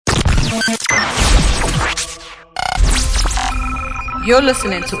You're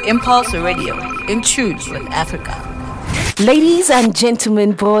listening to Impulse Radio, in tune with Africa. Ladies and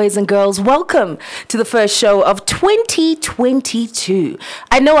gentlemen, boys and girls, welcome to the first show of 2022.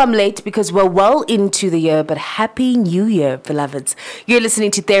 I know I'm late because we're well into the year, but Happy New Year, beloveds. You're listening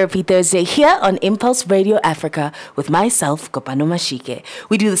to Therapy Thursday here on Impulse Radio Africa with myself, Kopano Mashike.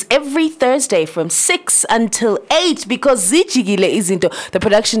 We do this every Thursday from 6 until 8 because Zijigile isn't. The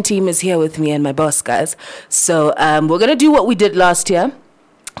production team is here with me and my boss, guys. So we're going to do what we did last year.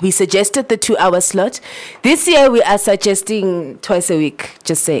 We suggested the 2-hour slot. This year we are suggesting twice a week,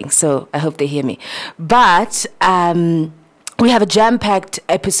 just saying. So I hope they hear me. But we have a jam-packed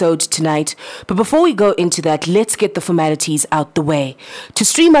episode tonight. But before we go into that, let's get the formalities out the way. To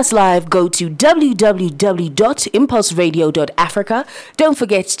stream us live, go to www.impulseradio.africa. Don't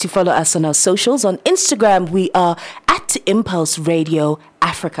forget to follow us on our socials. On Instagram, we are at Impulse Radio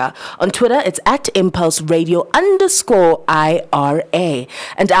Africa. On Twitter, it's at Impulse Radio _IRA.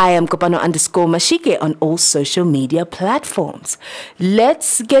 And I am Kopano _Mashike on all social media platforms.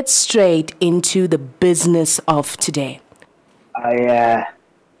 Let's get straight into the business of today.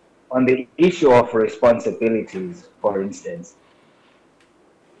 On the issue of responsibilities, for instance,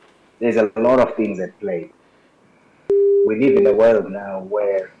 there's a lot of things at play. We live in a world now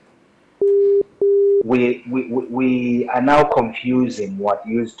where we are now confusing what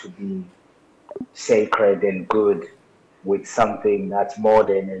used to be sacred and good with something that's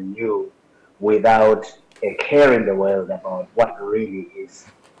modern and new without a care in the world about what really is.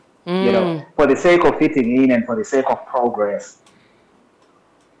 You know, for the sake of fitting in and for the sake of progress.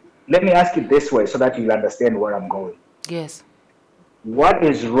 Let me ask it this way so that you'll understand where I'm going. Yes. What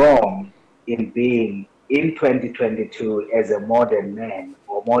is wrong in being in 2022 as a modern man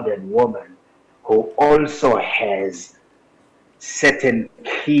or modern woman who also has certain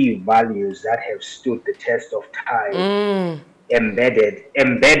key values that have stood the test of time, embedded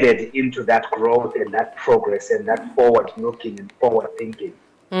into that growth and that progress and that forward looking and forward thinking?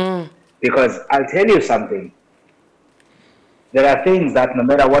 Because I'll tell you something, there are things that no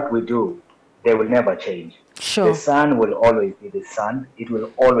matter what we do, they will never change. Sure. The sun will always be the sun. It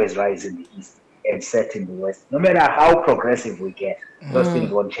will always rise in the east and set in the west. No matter how progressive we get, those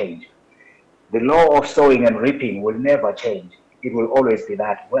things won't change. The law of sowing and reaping will never change. It will always be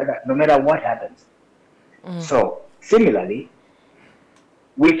that, no matter what happens. So, similarly,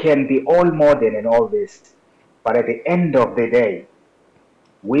 we can be all modern and all this, but at the end of the day,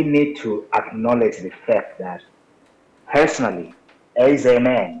 we need to acknowledge the fact that, personally, as a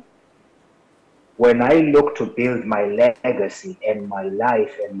man, when I look to build my legacy and my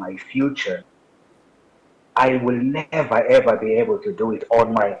life and my future, I will never ever be able to do it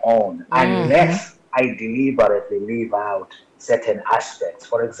on my own unless I deliberately leave out certain aspects.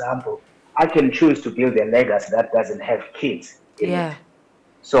 For example, I can choose to build a legacy that doesn't have kids in it.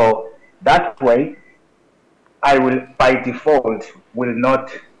 So that way, I will, by default, will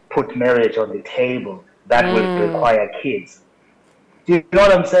not put marriage on the table that will require kids. Do you know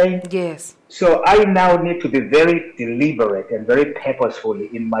what I'm saying? Yes. So I now need to be very deliberate and very purposeful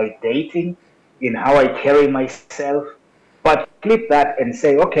in my dating, in how I carry myself, but flip that and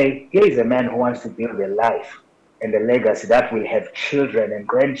say, okay, here is a man who wants to build a life and a legacy that will have children and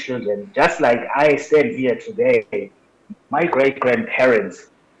grandchildren. Just like I stand here today, my great-grandparents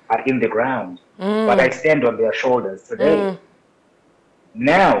are in the ground, but I stand on their shoulders today.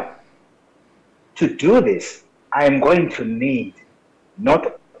 Now, to do this, I am going to need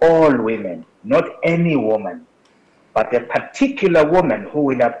not all women, not any woman, but a particular woman who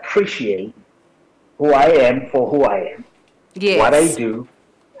will appreciate who I am for who I am, what I do,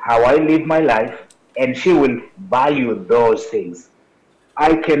 how I live my life, and she will value those things.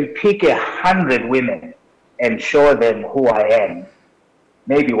 I can pick 100 women and show them who I am.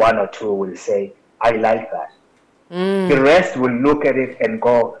 Maybe one or two will say, I like that. The rest will look at it and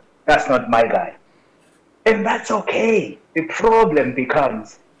go, that's not my guy. And that's okay. The problem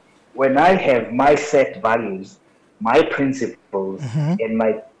becomes when I have my set values, my principles, and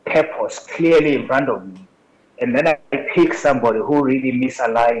my purpose clearly in front of me, and then I pick somebody who really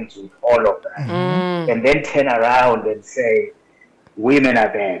misaligns with all of that, and then turn around and say, women are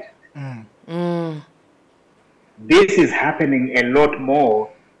bad. This is happening a lot more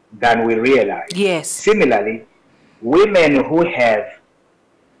than we realize. Yes. Similarly, women who have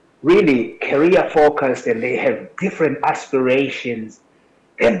really career focused and they have different aspirations,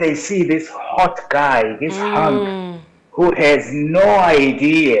 then they see this hot guy, this hunk, who has no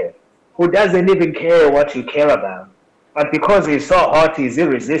idea, who doesn't even care what you care about. But because he's so hot, he's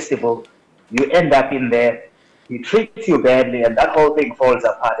irresistible, you end up in there, he treats you badly, and that whole thing falls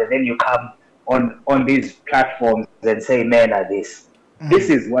apart, and then you come on these platforms and say men are this. This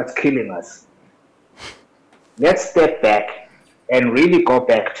is what's killing us. Let's step back and really go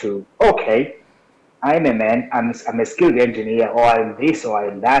back to, okay, I'm a man, I'm a skilled engineer, or I'm this, or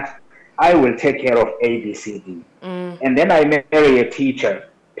I'm that. I will take care of A, B, C, D. And then I marry a teacher.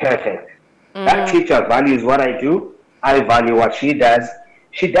 Perfect. That teacher values what I do. I value what she does.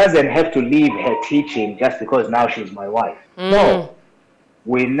 She doesn't have to leave her teaching just because now she's my wife. No.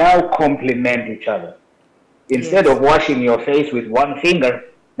 We now complement each other. Instead of washing your face with one finger,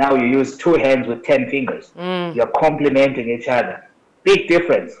 now you use two hands with 10 fingers. You're complementing each other. Big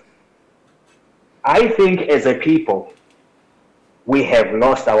difference. I think as a people, we have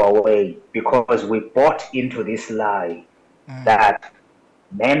lost our way because we bought into this lie that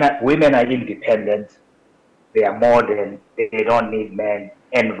women are independent, they are modern, they don't need men,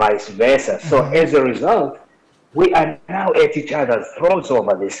 and vice versa. So as a result, we are now at each other's throats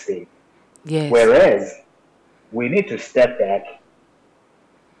over this thing. Yes. Whereas we need to step back.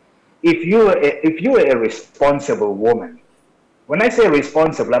 If you are a responsible woman, when I say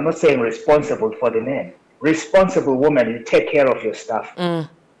responsible, I'm not saying responsible for the men. Responsible woman, you take care of your stuff.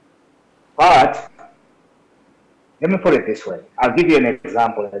 But let me put it this way. I'll give you an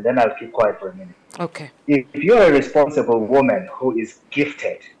example and then I'll keep quiet for a minute. Okay. If you're a responsible woman who is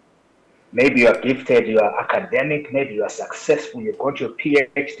gifted, maybe you're gifted, you are academic, maybe you are successful, you got your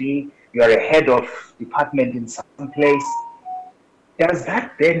PhD, you are a head of department in some place, does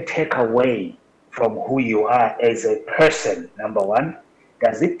that then take away from who you are as a person, number one?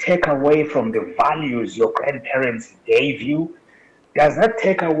 Does it take away from the values your grandparents gave you? Does that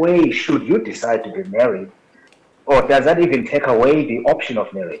take away, should you decide to be married? Or does that even take away the option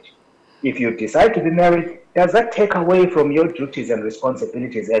of marriage? If you decide to be married, does that take away from your duties and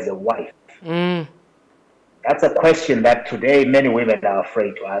responsibilities as a wife? That's a question that today many women are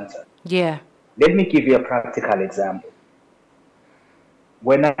afraid to answer. Yeah. Let me give you a practical example.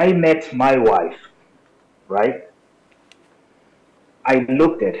 When I met my wife, right, I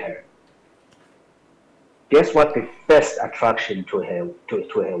looked at her. Guess what the first attraction to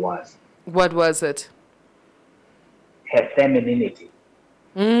her was? What was it? Her femininity.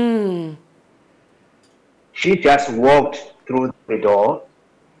 She just walked through the door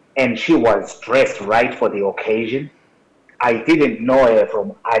and she was dressed right for the occasion. I didn't know her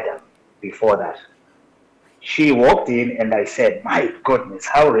from Adam before that. She walked in and I said, my goodness,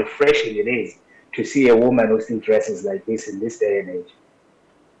 how refreshing it is to see a woman who still dresses like this in this day and age.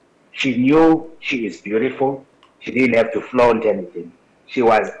 She knew she is beautiful. She didn't have to flaunt anything. She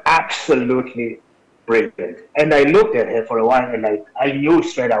was absolutely brilliant. And I looked at her for a while and I knew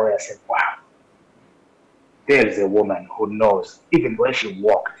straight away, I said, wow, there's a woman who knows. Even when she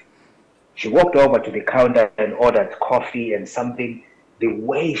walked over to the counter and ordered coffee and something. The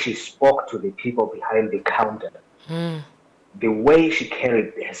way she spoke to the people behind the counter, the way she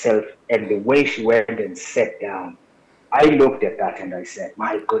carried herself and the way she went and sat down, I looked at that and I said,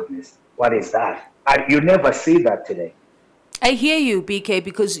 my goodness, what is that? You never see that today. I hear you, BK,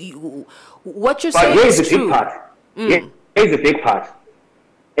 because what you're but saying here's is the true. Big part. Here's the big part.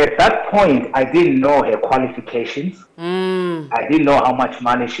 At that point, I didn't know her qualifications. I didn't know how much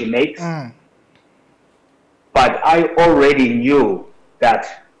money she makes. But I already knew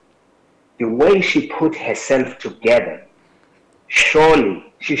that the way she put herself together,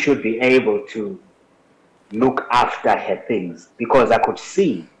 surely she should be able to look after her things, because I could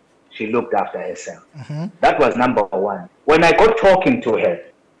see she looked after herself. That was number one. When I got talking to her,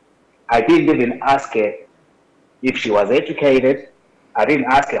 I didn't even ask her if she was educated. I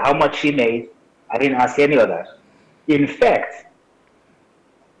didn't ask her how much she made. I didn't ask any of that. In fact,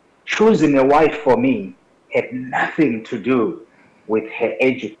 choosing a wife for me had nothing to do with her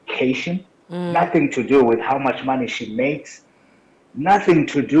education, nothing to do with how much money she makes, nothing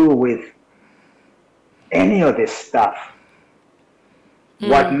to do with any of this stuff.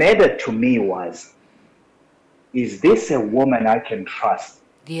 What mattered to me was, is this a woman I can trust?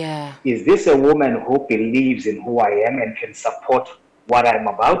 Yeah. Is this a woman who believes in who I am and can support what I'm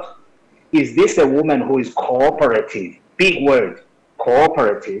about? Is this a woman who is cooperative? Big word,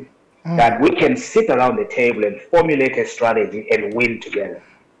 cooperative. That we can sit around the table and formulate a strategy and win together.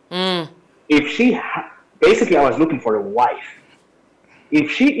 If she, basically I was looking for a wife. If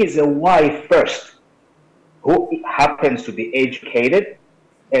she is a wife first, who happens to be educated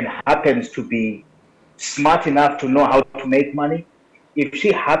and happens to be smart enough to know how to make money, if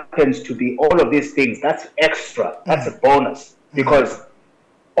she happens to be all of these things, that's extra, that's a bonus. Because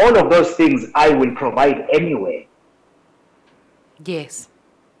all of those things I will provide anyway. Yes.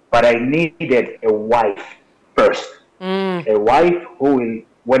 But I needed a wife first. A wife who will,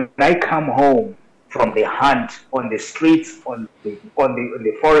 when I come home from the hunt, on the streets, on the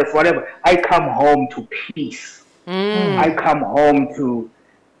forest, whatever, I come home to peace. I come home to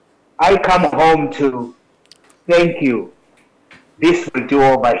I come home to thank you. This will do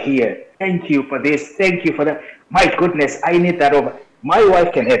over here. Thank you for this. Thank you for that. My goodness, I need that over. My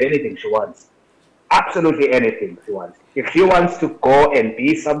wife can have anything she wants. Absolutely anything she wants. If she wants to go and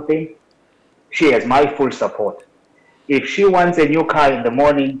be something, she has my full support. If she wants a new car in the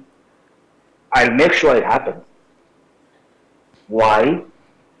morning, I'll make sure it happens. Why?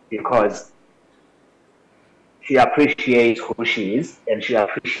 Because she appreciates who she is and she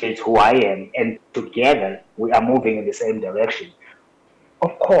appreciates who I am, and together we are moving in the same direction.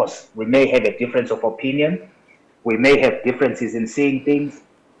 Of course, we may have a difference of opinion, we may have differences in seeing things,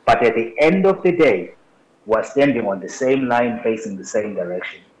 but at the end of the day, we're standing on the same line, facing the same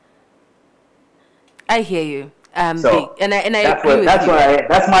direction. I hear you. So and I agree with you.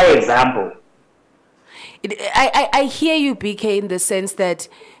 That's my example. I hear you, BK, in the sense that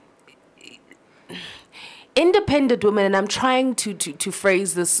independent women, and I'm trying to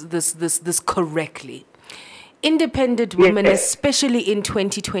phrase this correctly. Independent women, Yes. especially in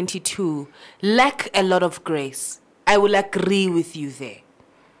 2022, lack a lot of grace. I will agree with you there.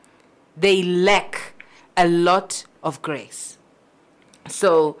 They lack a lot of grace.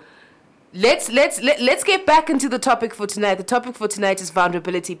 So let's get back into the topic for tonight. The topic for tonight is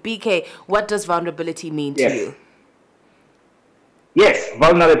vulnerability. BK, what does vulnerability mean to you? Yes,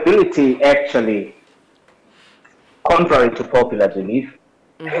 vulnerability actually, contrary to popular belief,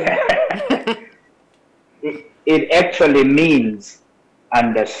 it actually means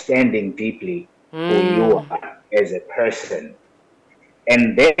understanding deeply who you are as a person,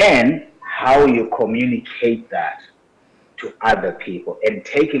 and then how you communicate that to other people, and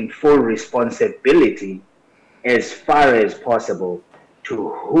taking full responsibility as far as possible to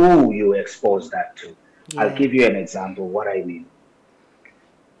who you expose that to. Yeah. I'll give you an example what I mean.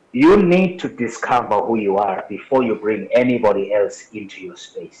 You need to discover who you are before you bring anybody else into your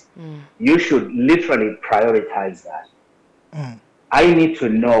space. You should literally prioritize that. I need to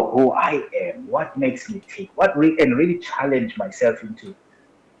know who I am, what makes me tick, and really challenge myself into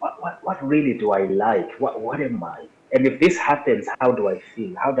what really do I like? What am I? And if this happens, how do I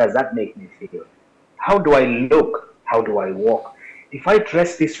feel? How does that make me feel? How do I look? How do I walk? If I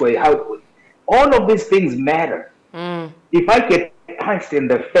dress this way, all of these things matter. If I get punched in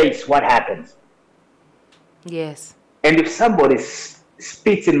the face, what happens? Yes. And if somebody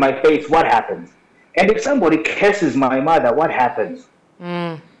spits in my face, what happens? And if somebody curses my mother, what happens?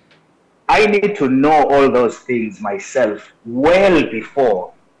 I need to know all those things myself well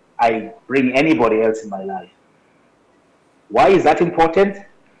before I bring anybody else in my life. Why is that important?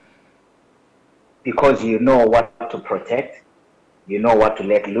 Because you know what to protect, you know what to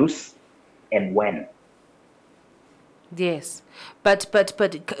let loose, and when. Yes, but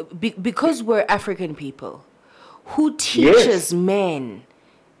because we're African people, who teaches men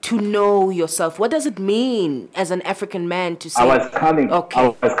to know yourself? What does it mean as an African man to say? I was coming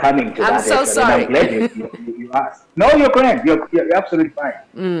to that. I'm so sorry. I'm glad you asked. No, you're grand. You're absolutely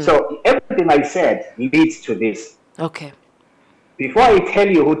fine. So everything I said leads to this. Okay. Before I tell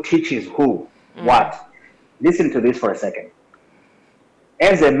you who teaches who, what, listen to this for a second.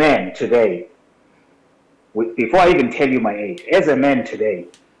 As a man today, before I even tell you my age, as a man today,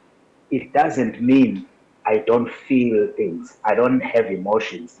 it doesn't mean I don't feel things. I don't have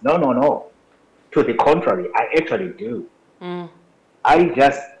emotions. No. To the contrary, I actually do. I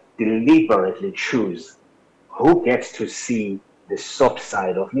just deliberately choose who gets to see the soft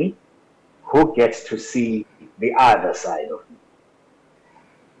side of me, who gets to see the other side of me.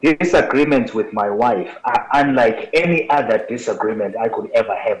 Disagreements with my wife are unlike any other disagreement I could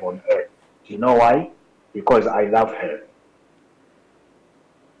ever have on earth. Do you know why? Because I love her.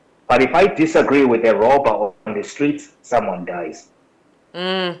 But if I disagree with a robber on the streets, someone dies.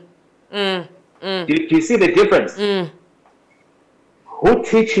 Do you see the difference? Who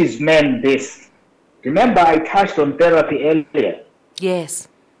teaches men this? Remember, I touched on therapy earlier. Yes.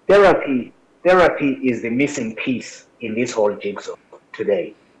 Therapy is the missing piece in this whole jigsaw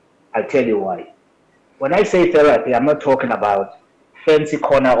today. I'll tell you why. When I say therapy, I'm not talking about fancy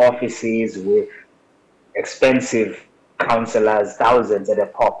corner offices with expensive counselors, thousands at a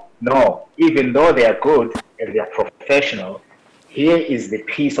pop. No, even though they are good and they are professional, here is the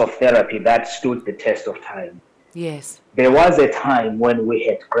piece of therapy that stood the test of time. Yes. There was a time when we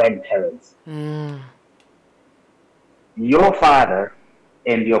had grandparents. Your father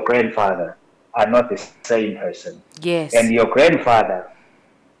and your grandfather are not the same person. Yes. And your grandfather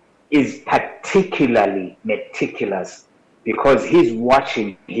is particularly meticulous because he's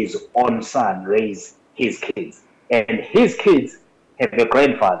watching his own son raise his kids. And his kids have a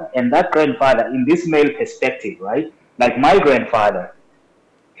grandfather. And that grandfather, in this male perspective, right? Like my grandfather,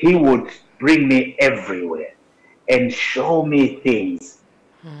 he would bring me everywhere and show me things.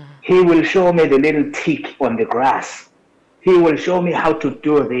 He will show me the little tick on the grass. He will show me how to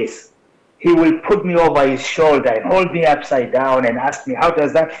do this. He will put me over his shoulder and hold me upside down and ask me, how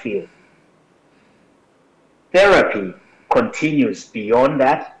does that feel? Therapy continues beyond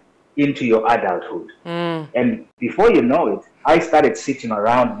that into your adulthood. And before you know it, I started sitting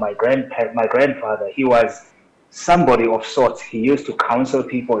around my grandfather. He was somebody of sorts. He used to counsel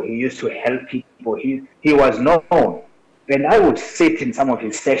people. He used to help people. He was known. And I would sit in some of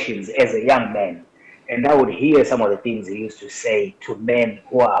his sessions as a young man, and I would hear some of the things he used to say to men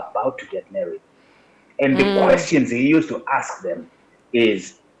who are about to get married. And the questions he used to ask them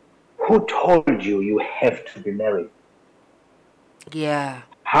is, who told you you have to be married? Yeah.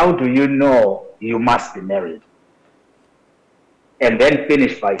 How do you know you must be married? And then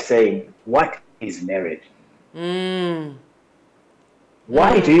finish by saying, what is marriage?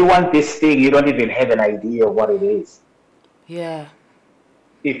 Why do you want this thing you don't even have an idea what it is? Yeah.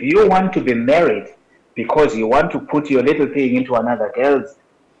 If you want to be married because you want to put your little thing into another girl's,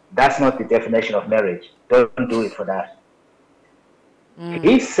 that's not the definition of marriage. Don't do it for that.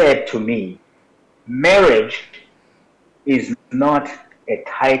 He said to me, marriage is not a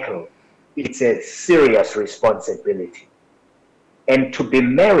title, it's a serious responsibility. And to be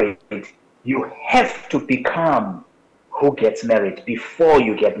married, you have to become who gets married before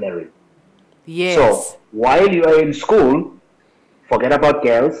you get married. Yes. So while you are in school, forget about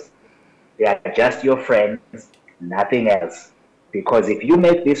girls. They are just your friends, nothing else. Because if you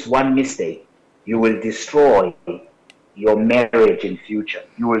make this one mistake, you will destroy your marriage in future.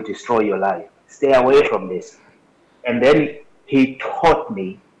 You will destroy your life. Stay away from this. And then he taught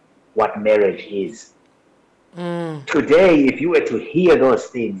me what marriage is. Today, if you were to hear those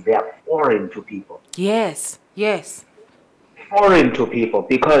things, they are foreign to people. Yes. Yes. Foreign to people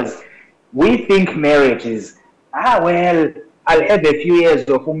because we think marriage is, well, I'll have a few years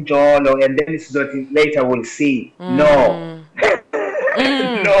of umjolo and then later we'll see. No.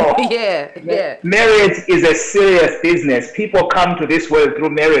 No. Yeah. Marriage is a serious business. People come to this world through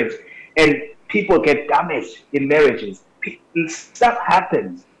marriage and people get damaged in marriages. Stuff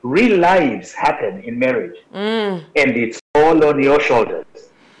happens. Real lives happen in marriage. And it's all on your shoulders.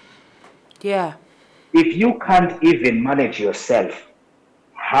 Yeah. If you can't even manage yourself,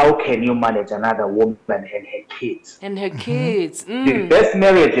 how can you manage another woman and her kids? And her kids. The best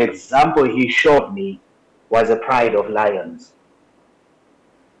marriage example he showed me was a pride of lions.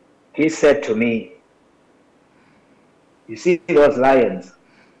 He said to me, you see those lions?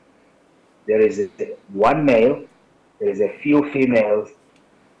 There is one male, there is a few females,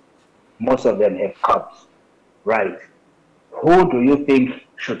 most of them have cubs. Right. Who do you think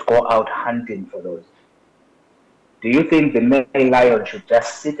should go out hunting for those? Do you think the male lion should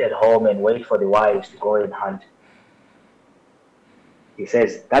just sit at home and wait for the wives to go and hunt? He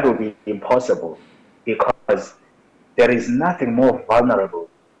says that would be impossible because there is nothing more vulnerable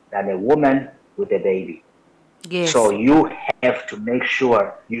than a woman with a baby. Yes. So you have to make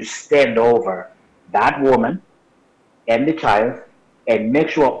sure you stand over that woman and the child and make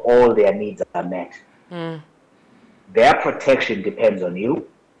sure all their needs are met. Their protection depends on you.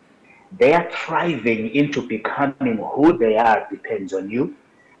 Their thriving into becoming who they are depends on you.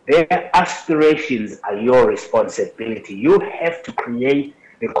 Their aspirations are your responsibility. You have to create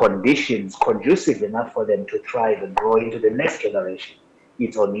the conditions conducive enough for them to thrive and grow into the next generation.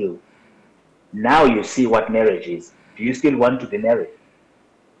 It's on you. Now you see what marriage is. Do you still want to be married?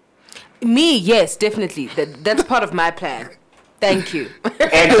 Me, yes, definitely. That's part of my plan. Thank you.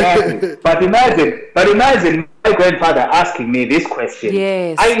 Exactly. But imagine my grandfather asking me this question.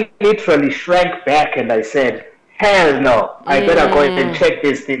 Yes. I literally shrank back and I said, hell no, I better go and check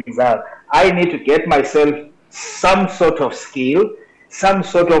these things out. I need to get myself some sort of skill, some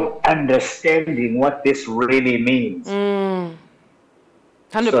sort of understanding what this really means. 100%.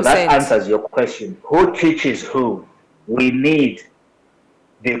 So that answers your question. Who teaches who? We need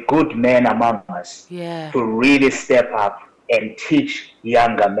the good men among us to really step up and teach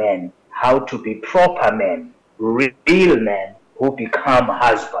younger men how to be proper men, real men who become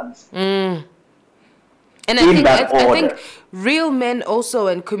husbands. And I think real men also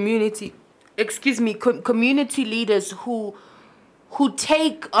and community leaders who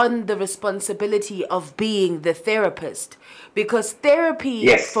take on the responsibility of being the therapist, because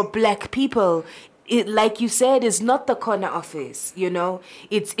therapy for Black people it, like you said, is not the corner office, you know.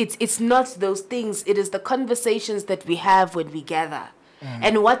 It's not those things. It is the conversations that we have when we gather.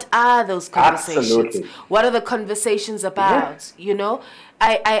 And what are those conversations? Absolutely. What are the conversations about? You know,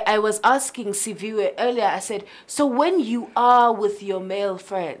 I was asking Siviwe earlier, I said, so when you are with your male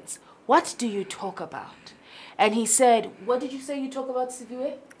friends, what do you talk about? And he said, what did you say you talk about,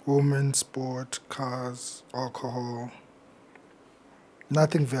 Siviwe? Women, sport, cars, alcohol.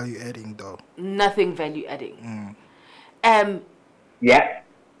 Nothing value adding though. Nothing value adding. Yeah.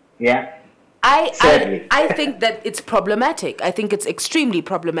 I think that it's problematic. I think it's extremely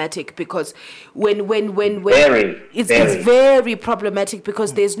problematic because when it's very problematic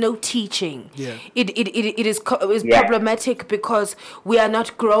because there's no teaching. Yeah. It is problematic because we are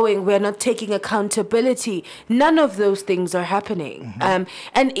not growing. We are not taking accountability. None of those things are happening. And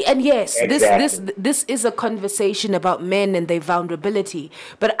yes, Exactly. this is a conversation about men and their vulnerability.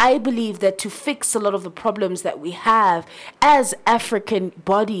 But I believe that to fix a lot of the problems that we have as African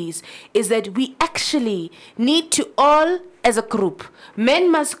bodies is that we actually need to all, as a group,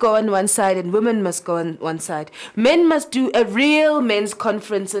 men must go on one side and women must go on one side. Men must do a real men's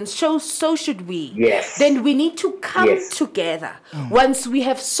conference, and so should we. Yes. Then we need to come together. Mm. Once we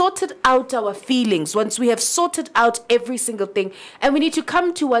have sorted out our feelings, once we have sorted out every single thing, and we need to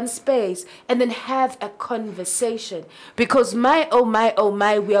come to one space and then have a conversation. Because oh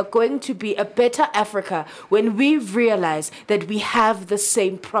my, we are going to be a better Africa when we realize that we have the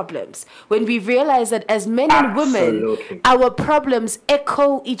same problems. When we realize that as men and women, Absolutely. our problems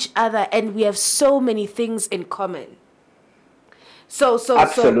echo each other and we have so many things in common.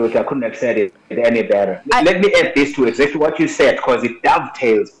 Absolutely, I couldn't have said it any better. Let me add this to exactly what you said because it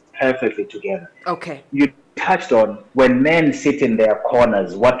dovetails perfectly together. Okay. You touched on when men sit in their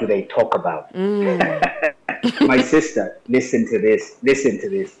corners, what do they talk about? My sister, listen to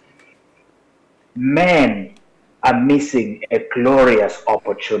this. Men are missing a glorious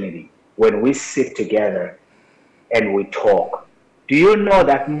opportunity when we sit together and we talk. Do you know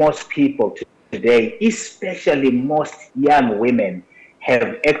that most people today, especially most young women,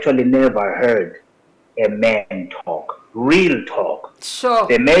 have actually never heard a man talk, real talk? Sure.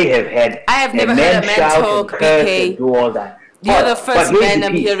 They may have had I have never heard a man shout talk, and curse BK. and do all that. You're the first here's man the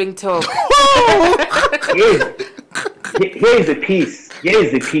I'm piece. hearing talk. Here's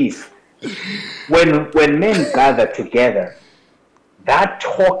the piece. When men gather together, that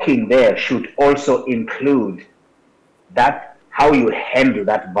talking there should also include that how you handle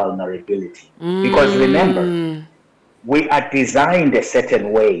that vulnerability. Because remember, we are designed a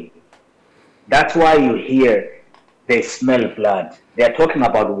certain way. That's why you hear they smell blood. They're talking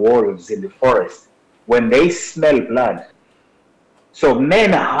about wolves in the forest. When they smell blood, so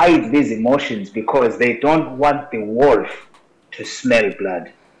men hide these emotions because they don't want the wolf to smell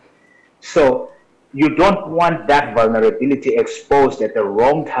blood. So you don't want that vulnerability exposed at the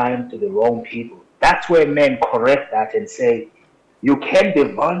wrong time to the wrong people. That's where men correct that and say, you can be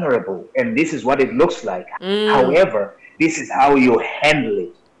vulnerable and this is what it looks like. However, this is how you handle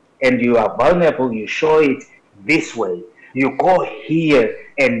it. And you are vulnerable, you show it this way. You go here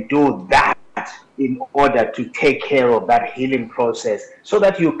and do that in order to take care of that healing process so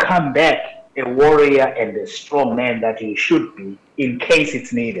that you come back a warrior and a strong man that you should be in case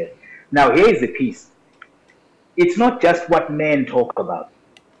it's needed. Now, here's the piece. It's not just what men talk about.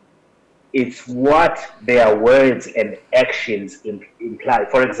 It's what their words and actions imply.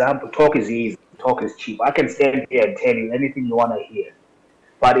 For example, talk is easy, talk is cheap. I can stand here and tell you anything you want to hear.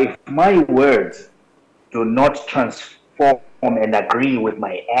 But if my words do not transform and agree with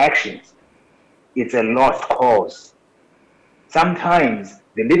my actions, it's a lost cause. Sometimes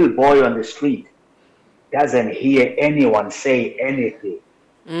the little boy on the street doesn't hear anyone say anything,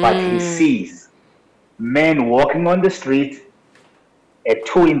 but he sees men walking on the street at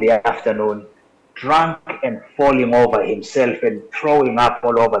 2 in the afternoon, drunk and falling over himself and throwing up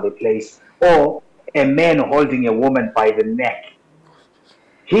all over the place, or a man holding a woman by the neck.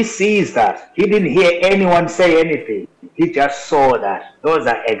 He sees that. He didn't hear anyone say anything. He just saw that. Those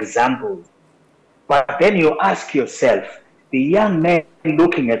are examples. But then you ask yourself, the young man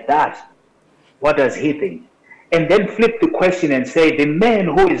looking at that, what does he think? And then flip the question and say, the man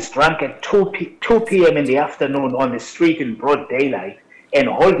who is drunk at 2 p.m. in the afternoon on the street in broad daylight and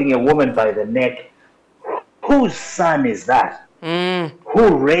holding a woman by the neck, whose son is that?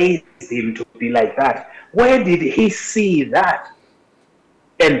 Who raised him to be like that? Where did he see that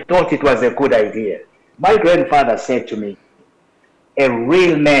and thought it was a good idea? My grandfather said to me, a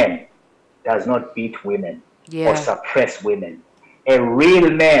real man does not beat women or suppress women. A real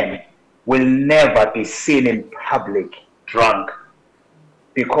man will never be seen in public drunk.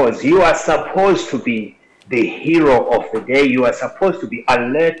 because you are supposed to be the hero of the day. You are supposed to be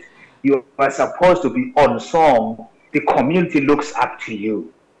alert. You are supposed to be on song. The community looks up to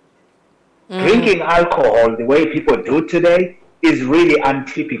you. Drinking alcohol the way people do today is really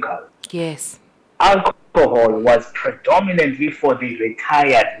untypical. Yes. Alcohol was predominantly for the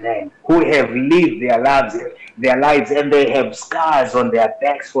retired men who have lived their lives, and they have scars on their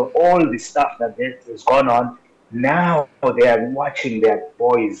backs for all the stuff that has gone on. Now they are watching their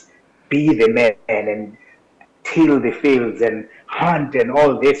boys be the men and till the fields and hunt and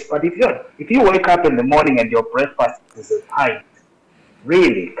all this. But if you wake up in the morning and your breakfast is a pint,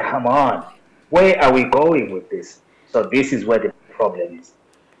 really, come on, where are we going with this? So this is where the problem is.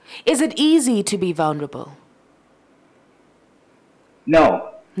 Is it easy to be vulnerable?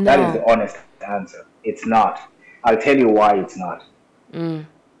 No, that is No. the honest answer. It's not. I'll tell you why it's not.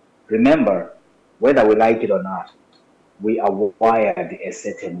 Remember, whether we like it or not, we are wired a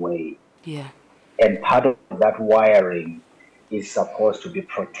certain way. Yeah. And part of that wiring is supposed to be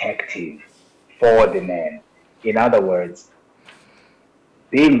protective for the man. In other words,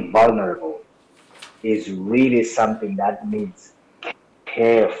 being vulnerable is really something that needs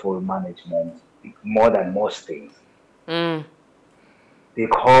careful management more than most things.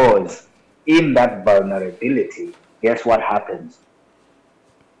 Because in that vulnerability, guess what happens?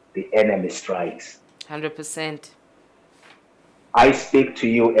 The enemy strikes. 100%. I speak to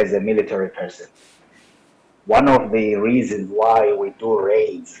you as a military person. One of the reasons why we do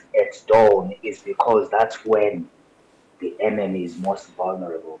raids at dawn is because that's when the enemy is most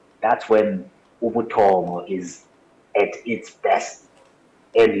vulnerable. That's when Ubutongo is at its best,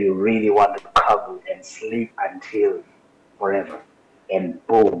 and you really want to cuddle and sleep until forever. And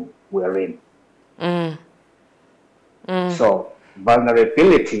boom, we're in. So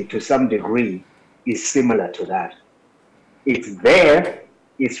vulnerability to some degree is similar to that. It's there.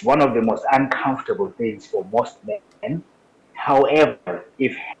 It's one of the most uncomfortable things for most men. However,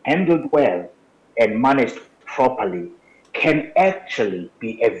 if handled well and managed properly, can actually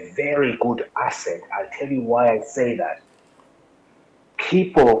be a very good asset. I'll tell you why I say that.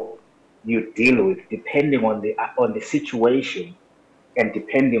 People you deal with, depending on the situation and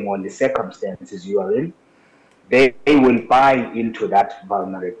depending on the circumstances you are in, they will buy into that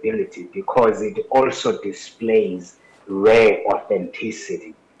vulnerability because it also displays rare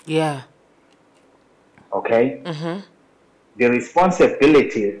authenticity. Yeah. Okay? The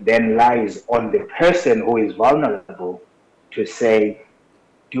responsibility then lies on the person who is vulnerable to say,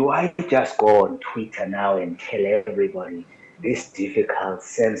 do I just go on Twitter now and tell everybody this difficult,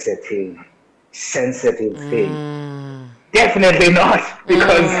 sensitive thing? Definitely not,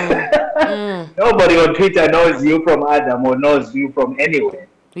 because nobody on Twitter knows you from Adam or knows you from anywhere.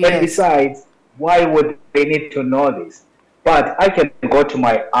 Yes. And besides, why would they need to know this? But I can go to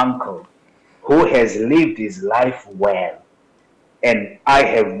my uncle who has lived his life well, and I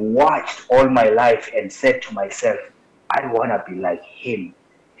have watched all my life and said to myself, I want to be like him.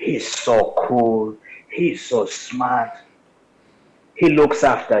 He's so cool. He's so smart. He looks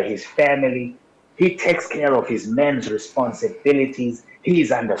after his family. He takes care of his men's responsibilities.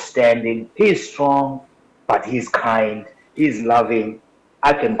 He's understanding. He's strong, but he's kind. He's loving.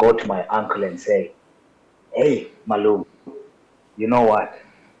 I can go to my uncle and say, hey, Malum, you know what?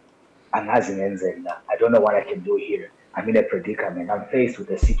 I don't know what I can do here. I'm in a predicament. I'm faced with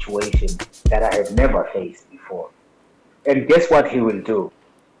a situation that I have never faced before. And guess what he will do?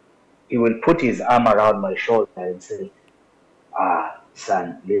 He will put his arm around my shoulder and say,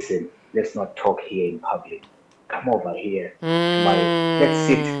 son, listen, let's not talk here in public. Come over here. Let's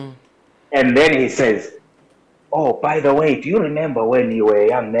sit. And then he says, oh, by the way, do you remember when you were a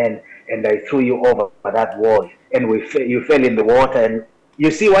young man and I threw you over that wall and you fell in the water? And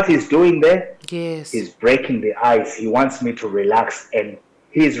you see what he's doing there? Yes. He's breaking the ice. He wants me to relax, and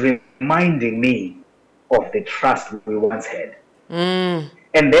he's reminding me of the trust we once had.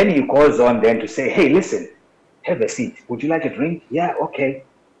 And then he goes on then to say, hey, listen, have a seat. Would you like a drink? Yeah, okay.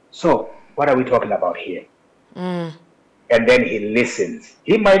 So what are we talking about here? And then he listens.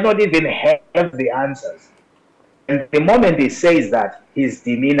 He might not even have the answers. And the moment he says that, his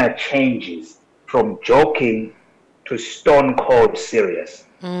demeanor changes from joking to stone cold serious.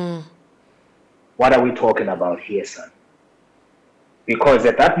 What are we talking about here, son? Because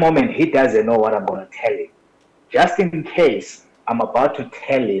at that moment, he doesn't know what I'm going to tell him. Just in case I'm about to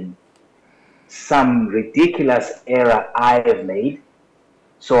tell him some ridiculous error I have made,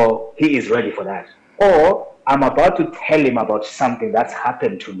 so he is ready for that. Or I'm about to tell him about something that's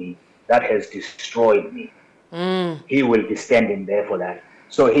happened to me that has destroyed me. He will be standing there for that.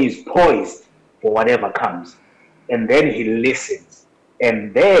 So he's poised for whatever comes. And then he listens.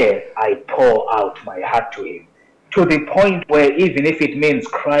 And there I pour out my heart to him, to the point where even if it means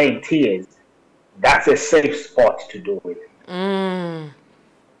crying tears, that's a safe spot to do it.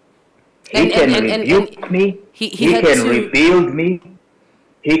 He can rebuke me, he had can to rebuild me,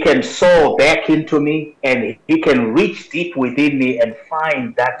 he can soar back into me, and he can reach deep within me and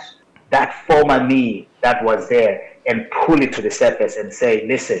find that former me that was there and pull it to the surface and say,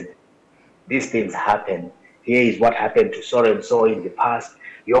 listen, these things happen. Here is what happened to so and so in the past.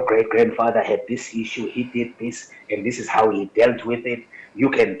 Your great grandfather had this issue, he did this, and this is how he dealt with it.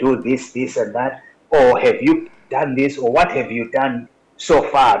 You can do this, this, and that. Or have you done this, or what have you done so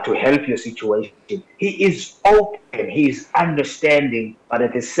far to help your situation? He is open, he is understanding, but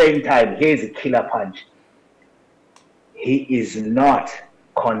at the same time, here's a killer punch. He is not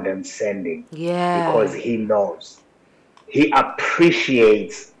condescending because he knows. He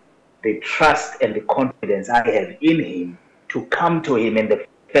appreciates the trust and the confidence I have in him to come to him in the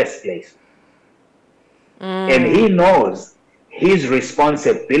first place. And he knows his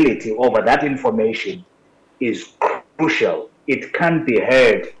responsibility over that information is crucial. It can't be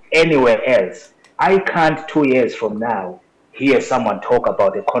heard anywhere else. I can't 2 years from now hear someone talk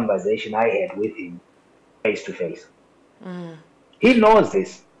about a conversation I had with him face to face. He knows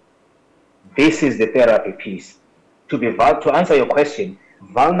this. This is the therapy piece. To answer your question,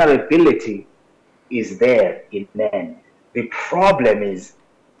 vulnerability is there in men. The problem is,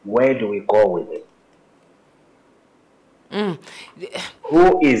 where do we go with it?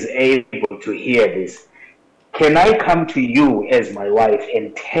 Who is able to hear this? Can I come to you as my wife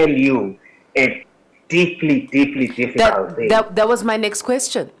and tell you a deeply, deeply difficult thing? That was my next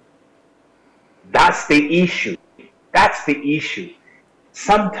question. That's the issue. That's the issue.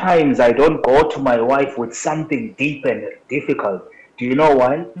 Sometimes I don't go to my wife with something deep and difficult. Do you know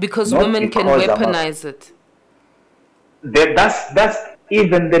why? Because women can weaponize it. That's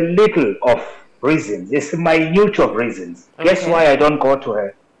even the little of reasons. It's minute of reasons. Okay. Guess why I don't go to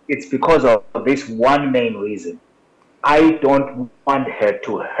her? It's because of this one main reason. I don't want her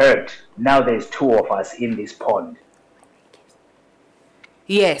to hurt. Now there's two of us in this pond.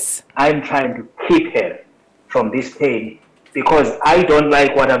 Yes. I'm trying to keep her from this pain because I don't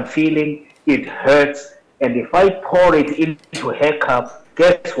like what I'm feeling. It hurts. And if I pour it into her cup,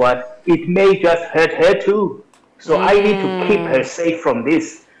 guess what? It may just hurt her too. So I need to keep her safe from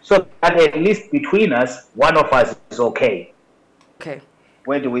this so that at least between us, one of us is okay. Okay.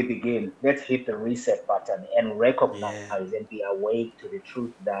 Where do we begin? Let's hit the reset button and recognize and be awake to the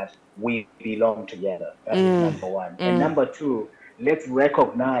truth that we belong together. That is number one. And number two, let's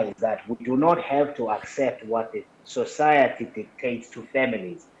recognize that we do not have to accept what the society dictates to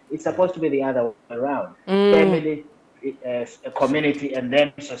families. It's supposed to be the other way around. Family, a community, and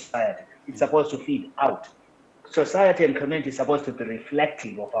then society. It's supposed to feed out. Society and community is supposed to be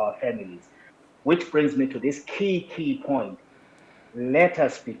reflective of our families. Which brings me to this key point. Let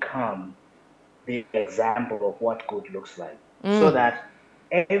us become the example of what good looks like. So that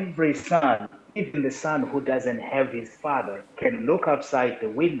every son, even the son who doesn't have his father, can look outside the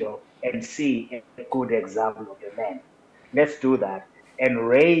window and see a good example of a man. Let's do that and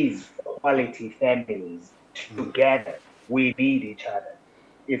raise quality families together. We need each other.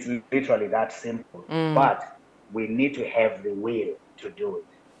 It's literally that simple. But we need to have the will to do it.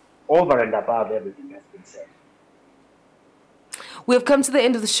 Over and above everything that's been said. We've come to the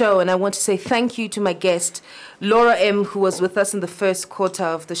end of the show, and I want to say thank you to my guest, Laura M., who was with us in the first quarter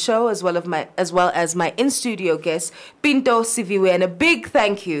of the show, as well as my in-studio guest, Pinto Siviwe, and a big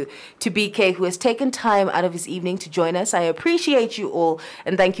thank you to BK, who has taken time out of his evening to join us. I appreciate you all,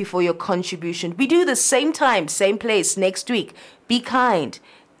 and thank you for your contribution. We do the same time, same place next week. Be kind.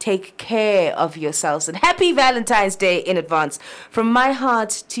 Take care of yourselves, and happy Valentine's Day in advance. From my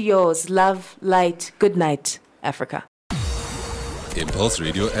heart to yours, love, light, good night, Africa. Impulse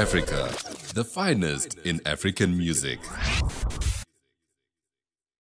Radio Africa, the finest in African music.